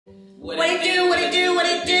What it do, what it do, what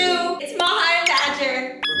it do? It's Mahai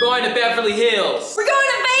Badger. We're going to Beverly Hills. We're going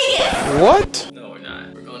to Vegas. What? No, we're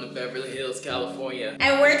not. We're going to Beverly Hills, California.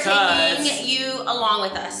 And we're taking you along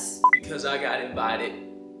with us. Because I got invited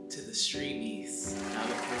to the STREAMYS. I'm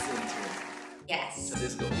a presenter. Yes. So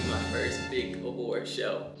this is going to be my first big award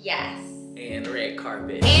show. Yes. And red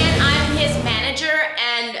carpet. And I'm his manager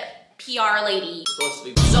and PR lady. Supposed to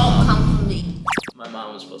be Don't come for me. My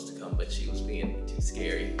mom was supposed to come, but she was being too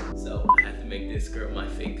scary. So I had to make this girl my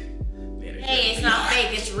fake manager. Hey, it's not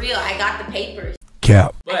fake, it's real. I got the papers.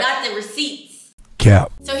 Cap. I got the receipts.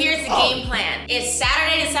 Cap. So here's the game plan. It's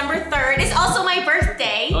Saturday, December 3rd. It's also my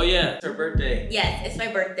birthday. Oh yeah, it's her birthday. Yes, it's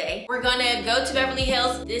my birthday. We're gonna go to Beverly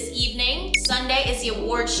Hills this evening. Sunday is the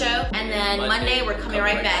award show. And then Monday we're coming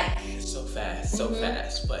right back. So fast, so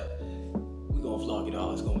fast. But we're gonna vlog it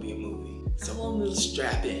all. It's gonna be a movie. So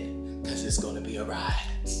strap in, because it's gonna be a ride.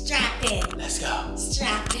 Strap in. Let's go.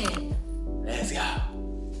 Strap in. Let's go.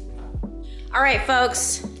 All right,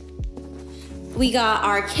 folks. We got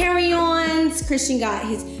our carry-ons. Christian got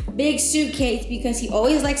his big suitcase because he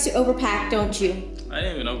always likes to overpack, don't you? I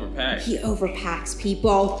didn't even overpack. He overpacks,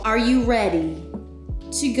 people. Are you ready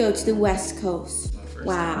to go to the West Coast?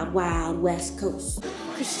 Wild, wild West Coast.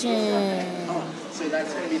 Christian. So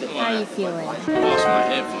that's gonna be the How are you feeling? I lost my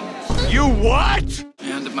headphones. You what? I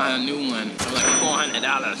had to buy a new one for like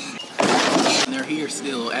 $400. And they're here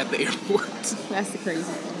still at the airport. That's the crazy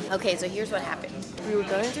thing. Okay, so here's what happened. We were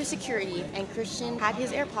going through security and Christian had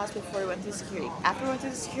his AirPods before we went through security. After we went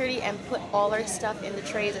through security and put all our stuff in the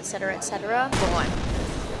trays, etc., gone.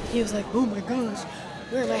 He was like, oh my gosh,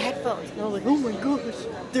 where are my headphones? And I was like, oh my gosh,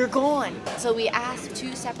 they're gone. So we asked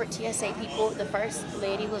 2 separate TSA people. The first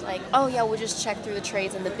lady was like, oh yeah, we'll just check through the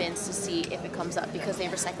trays and the bins to see if it comes up because they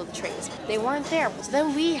recycle the trays. They weren't there. So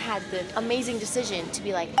then we had the amazing decision to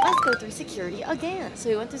be like, let's go through security again. So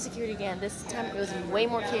we went through security again. This time it was way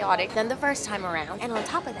more chaotic than the first time around. And on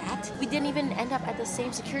top of that, we didn't even end up at the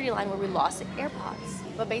same security line where we lost the AirPods.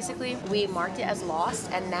 But basically, we marked it as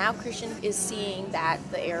lost, and now Christian is seeing that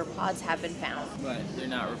the AirPods have been found. But they're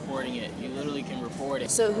not reporting it. You literally can report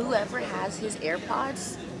it. So whoever has his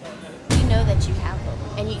AirPods, you know that you have them,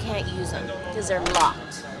 and you can't use them because they're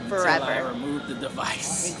locked forever. Until I remove the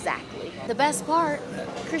device. Exactly. The best part,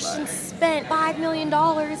 Christian spent $5 million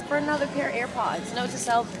for another pair of AirPods. Note to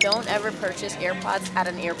self, don't ever purchase AirPods at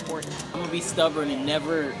an airport. I'm gonna be stubborn and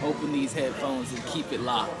never open these headphones and keep it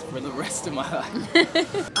locked for the rest of my life.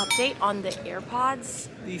 Update on the AirPods.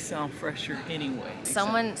 These sound fresher anyway.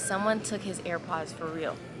 Someone took his AirPods for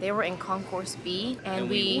real. They were in Concourse B, and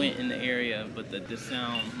we went in the area, but the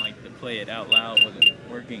sound, like to play it out loud, wasn't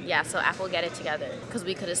working. Yeah, so Apple get it together because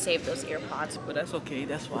we could have saved those AirPods. But that's okay.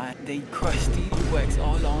 That's why they crusty wax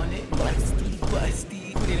all on it.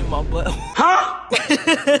 Crusty. Put it in my butt. Huh?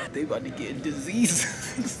 They about to get disease.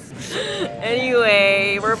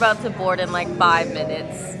 Anyway, we're about to board in like 5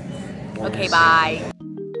 minutes. Okay, bye.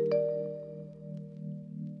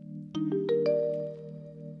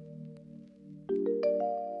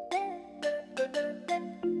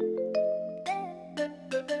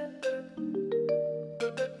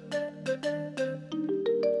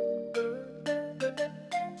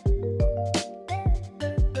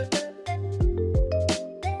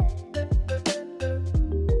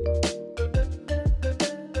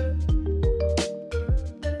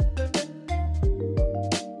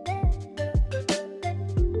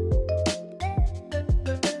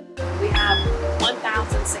 We have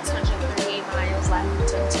 1,638 miles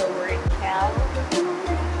left until we're in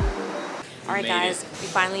California. Alright guys, we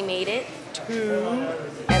finally made it to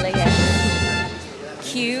LAX.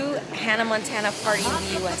 Cue Hannah Montana Party in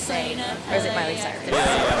the USA. Or is it Miley Cyrus?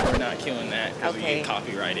 Yeah, we're not killing that because we get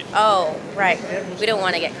copyrighted. Oh, right. We don't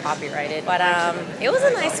want to get copyrighted. But it was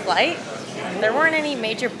a nice flight. There weren't any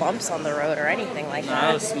major bumps on the road or anything like that.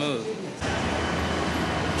 That was smooth.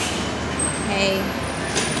 Hey.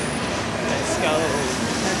 Let's go.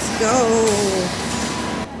 Let's go.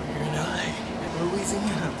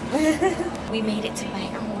 Louisiana. We made it to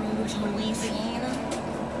Baton Rouge, Louisiana.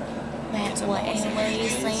 That's what LA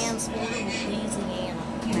stands for, Louisiana.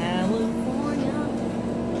 California.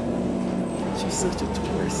 She's such a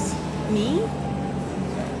tourist. Me?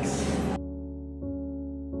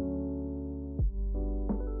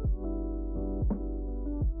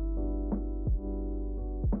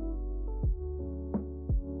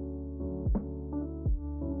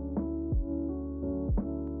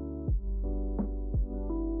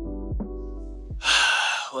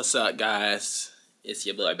 What's up, guys? It's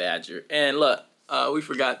your boy Badger. And look, We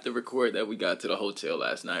forgot to record that we got to the hotel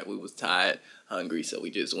last night. We was tired, hungry, so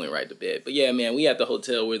we just went right to bed. But yeah, man, we at the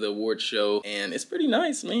hotel where the award show, and it's pretty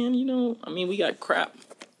nice, man. You know, I mean, we got crap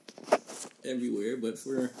everywhere, but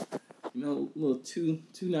for, you know, a little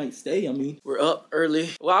two-night stay, I mean, we're up early.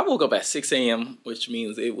 Well, I woke up at 6 a.m., which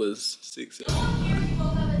means it was 6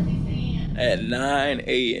 at 9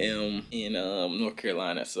 a.m. in North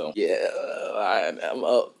Carolina. So yeah, I'm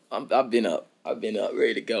up. I've been up,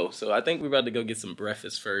 ready to go. So I think we're about to go get some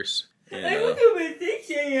breakfast first. And, I woke up at 6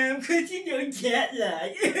 a.m. because you know jet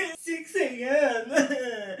lag. 6 a.m.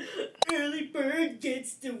 Early bird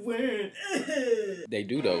gets the worm. They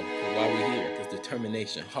do though. Why we here? Because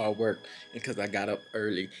determination, hard work, and because I got up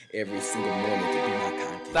early every single morning to do my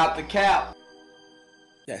content. Stop the cap.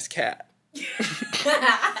 That's cap.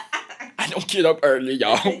 I don't get up early,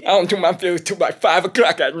 y'all. I don't do my videos till like 5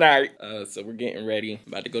 o'clock at night. So we're getting ready.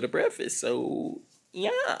 About to go to breakfast, so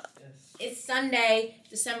yeah. It's Sunday,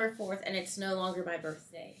 December 4th, and it's no longer my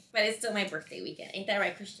birthday. But it's still my birthday weekend. Ain't that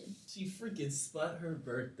right, Christian? She freaking spent her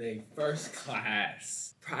birthday first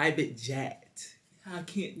class. Private jet.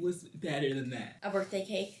 What's better than that? A birthday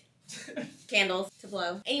cake. Candles to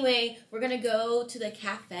blow. Anyway, we're gonna go to the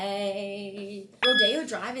cafe. Rodeo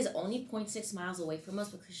Drive is only 0.6 miles away from us,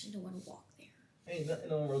 but Christian don't want to walk there. Ain't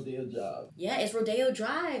nothing on Rodeo Drive. Yeah, it's Rodeo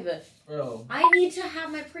Drive. Bro. I need to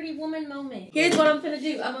have my pretty woman moment. Here's what I'm finna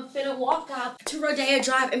do. I'm finna walk up to Rodeo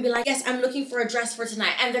Drive and be like, yes, I'm looking for a dress for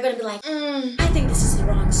tonight. And they're gonna be like, I think this is the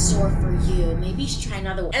wrong store for you. Maybe you should try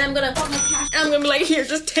another one. And I'm gonna put my cash and I'm gonna be like, here,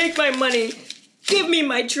 just take my money. Give me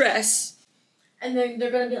my dress. And then they're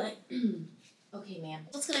gonna be like, okay, ma'am.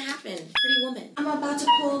 What's gonna happen? Pretty woman. I'm about to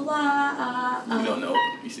pull up. You don't know.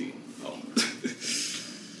 You see. Oh.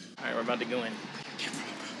 Alright, we're about to go in.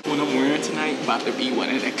 What I'm wearing tonight about to be one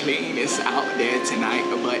of the cleanest out there tonight.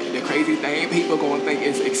 But the crazy thing, people gonna think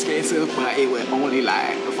it's expensive, but it was only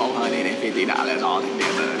like $450 all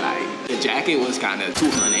together. Like the jacket was kind of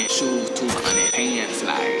 $200, shoes $200, pants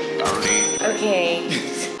like $30. Okay.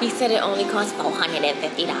 He said it only cost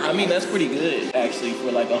 $450. I mean, that's pretty good actually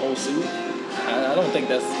for like a whole suit. I don't think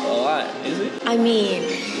that's a lot, is it? I mean,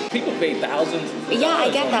 people pay thousands. Yeah, I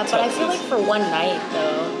get that, but I feel like for one night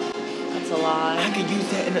though. A lot. I could use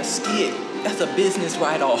that in a skit. That's a business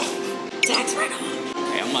write-off. Tax write-off.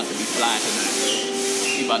 Hey, I'm about to be fly tonight.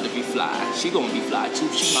 She about to be fly. She gonna be fly too.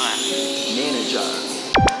 She my manager.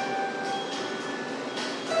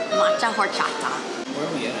 Matcha horchata. Where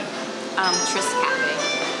are we at? Tris Cafe.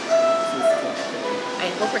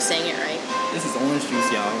 I hope we're saying it right. This is orange juice,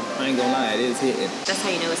 y'all. I ain't gonna lie, it is hitting. That's how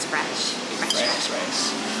you know it's fresh. Fresh.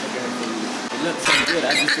 It looks so good.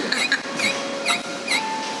 I just feel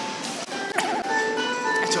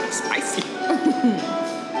spicy.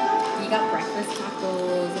 You got breakfast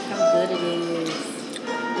tacos. Look how good it is.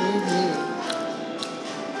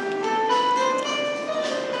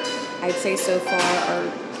 I'd say so far our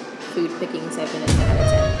food pickings have been a 10 out of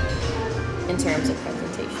 10 in terms of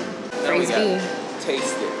presentation. Praise be.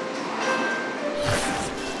 Taste it.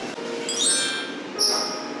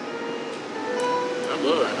 I'm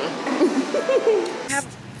good, huh?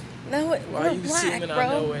 No, why are you assuming I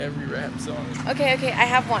know every rap song? Okay, I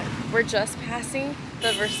have one. We're just passing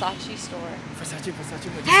the Versace store. Versace.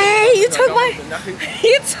 Hey, you took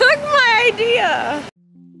my idea.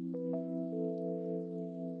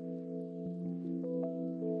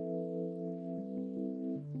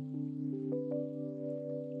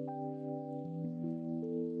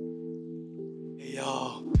 Hey,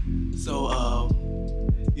 y'all. So,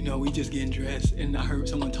 you know, we just getting dressed, and I heard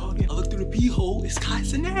someone talking. I looked through the pee-hole. It's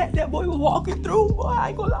Cenat. That boy was walking through. Boy, I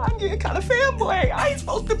ain't gonna lie, I'm getting kind of fanboy. I ain't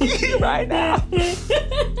supposed to be here right now.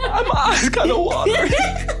 My eyes kind of watering.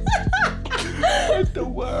 What the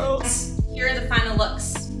world? Here are the final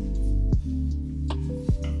looks.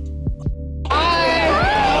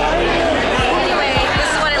 Anyway, this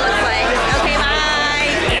is what it looks like. Okay,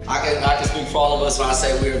 bye. I can speak for all of us when I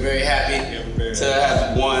say we are very happy to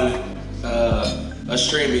have won a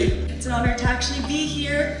STREAMY. It's an honor to actually be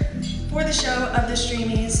here for the show of the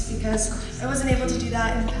STREAMYs because I wasn't able to do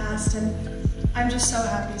that in the past, and I'm just so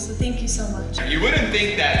happy, so thank you so much. You wouldn't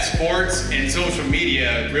think that sports and social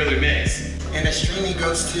media really mix. And the STREAMY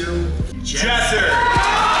goes to Jesser.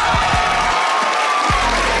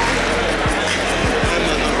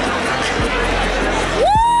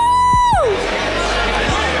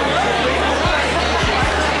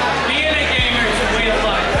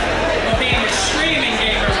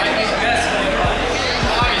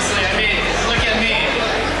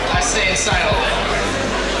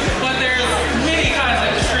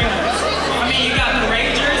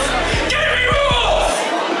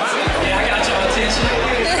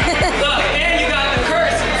 Look, and you got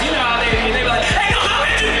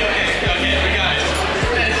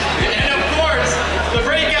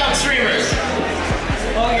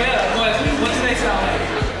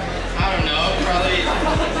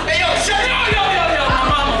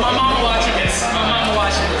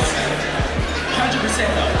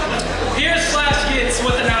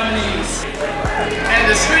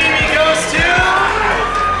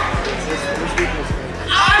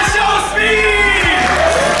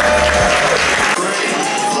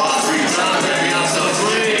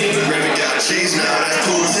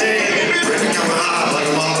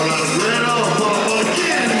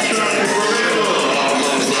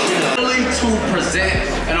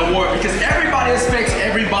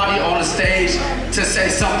to say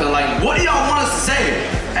something. Like, what do y'all want us to say?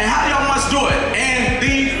 And how do y'all want us to do it? And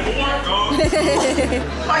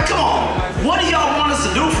like, come on. What do y'all want us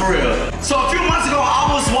to do for real? So a few months ago,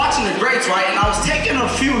 I was watching the greats, right? And I was taking a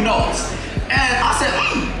few notes. And I said,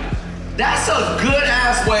 that's a good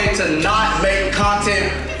ass way to not make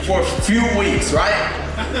content for a few weeks, right?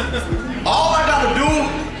 All I gotta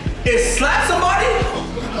do is slap somebody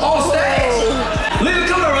on stage. Leave it,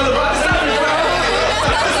 come here, brother. Stop me, bro.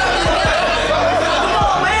 Come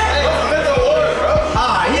on, man.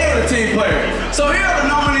 He ain't a team player. So here are the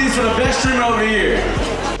nominees for the best streamer of the year.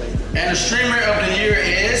 And the streamer of the year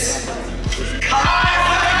is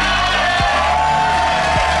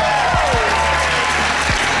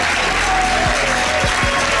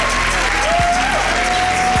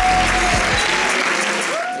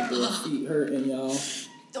hurting, y'all.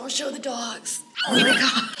 Don't show the dogs. Oh my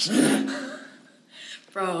gosh.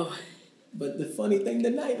 Bro. But the funny thing, the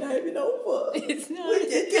night not even over. It's not. We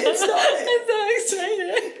just getting started. I'm so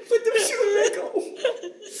excited. Put them shoes back on.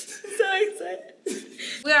 I'm so excited.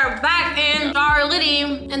 We are back in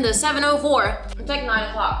Darlity in the 704. It's like 9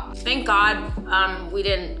 o'clock. Thank God we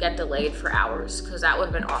didn't get delayed for hours, because that would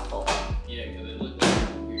have been awful. Yeah, because it looked like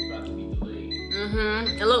we were about to be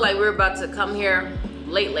delayed. It looked like we were about to come here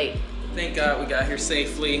late. Thank God we got here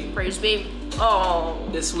safely. Praise be. Oh.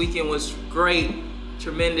 This weekend was great,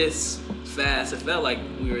 tremendous, fast. It felt like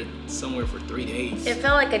we were somewhere for 3 days. It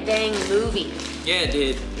felt like a dang movie. Yeah, it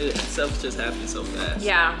did. Stuff just happened so fast.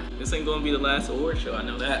 Yeah. This ain't gonna be the last award show, I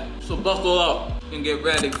know that. So buckle up and get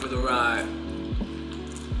ready for the ride.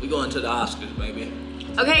 We going to the Oscars, baby.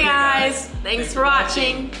 Okay, guys. Thanks for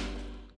watching.